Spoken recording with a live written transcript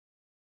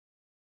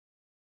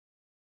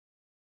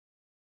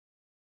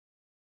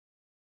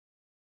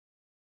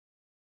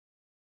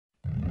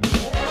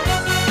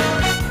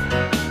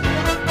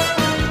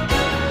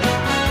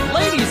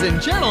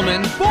and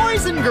gentlemen,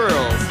 boys and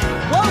girls,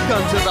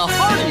 welcome to the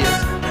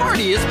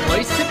heartiest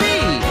place to be.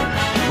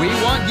 We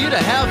want you to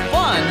have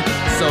fun,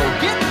 so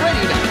get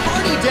ready to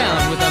party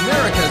down with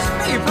America's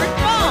favorite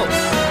mouse,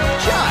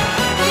 Chuck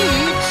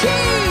E.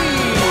 Cheese!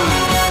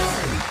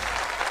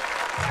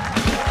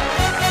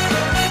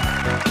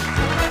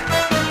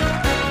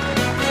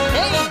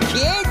 Hey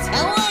kids,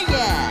 how are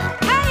ya?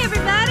 Hey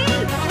everybody!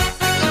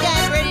 You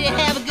guys ready to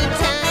have a good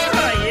time?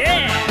 Oh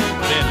yeah!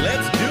 Then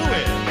let's do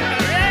it!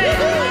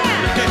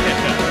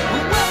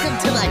 Well, welcome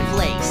to my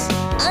place.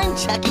 I'm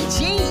Chuck E.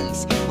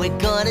 Cheese. We're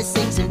gonna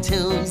sing some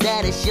tunes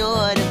that are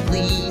sure to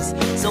please.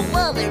 So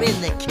while they're in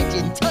the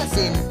kitchen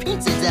tossing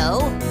pizza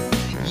dough,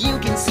 you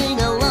can sing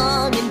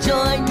along and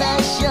join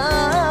my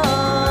show.